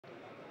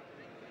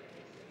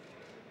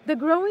The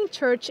growing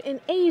church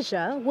in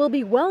Asia will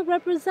be well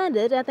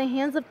represented at the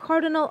hands of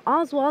Cardinal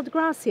Oswald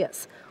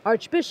Gracias,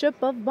 Archbishop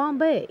of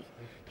Bombay.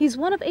 He's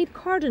one of 8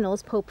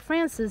 cardinals Pope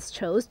Francis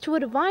chose to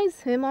advise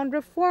him on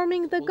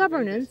reforming the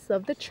governance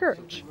of the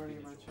church.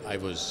 I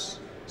was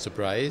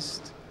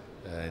surprised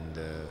and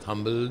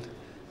humbled,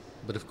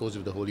 but of course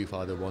if the Holy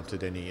Father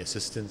wanted any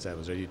assistance, I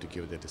was ready to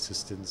give that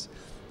assistance,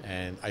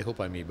 and I hope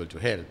I'm able to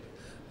help.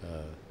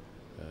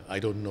 I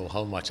don't know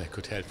how much I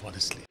could help,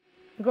 honestly.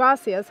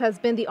 Gracias has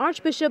been the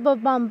Archbishop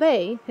of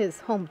Bombay,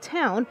 his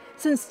hometown,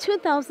 since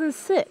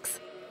 2006,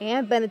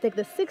 and Benedict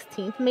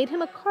XVI made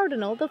him a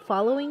cardinal the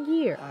following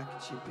year.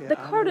 The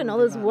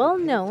cardinal is well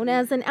known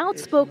as an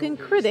outspoken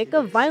critic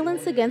of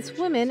violence against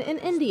women in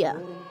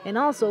India, and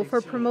also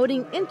for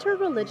promoting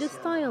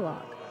interreligious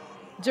dialogue.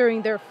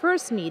 During their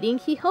first meeting,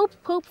 he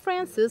hoped Pope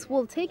Francis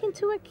will take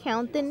into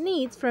account the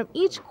needs from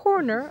each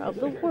corner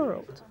of the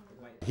world.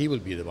 He will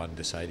be the one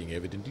deciding,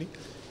 evidently,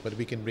 but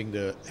we can bring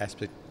the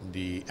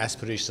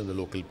aspirations of the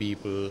local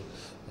people,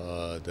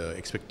 the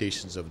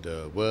expectations of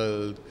the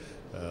world,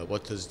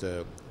 what is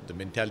the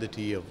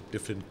mentality of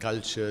different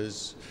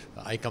cultures.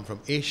 I come from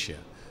Asia.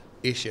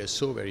 Asia is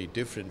so very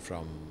different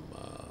from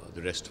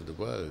the rest of the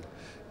world.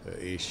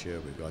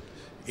 Asia, we've got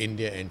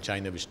India and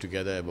China, which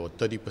together are about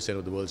 30%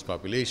 of the world's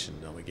population.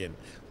 Now again,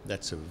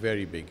 that's a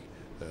very big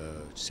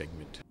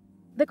segment.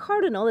 The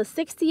cardinal is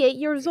 68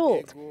 years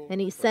old,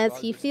 and he says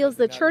he feels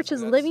the church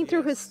is living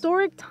through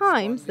historic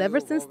times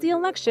ever since the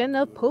election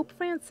of Pope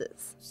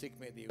Francis.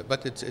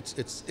 But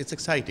it's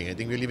exciting. I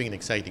think we're living in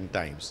exciting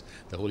times.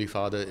 The Holy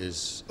Father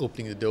is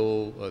opening the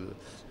door,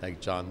 like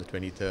John the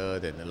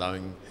 23rd, and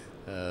allowing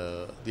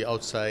the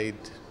outside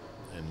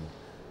and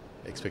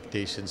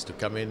expectations to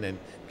come in and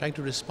trying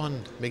to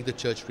respond, make the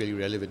church really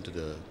relevant to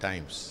the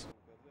times.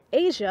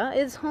 Asia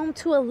is home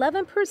to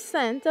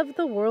 11% of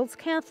the world's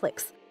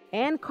Catholics,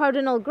 and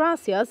Cardinal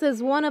Gracias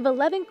is one of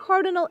 11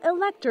 cardinal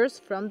electors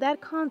from that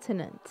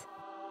continent.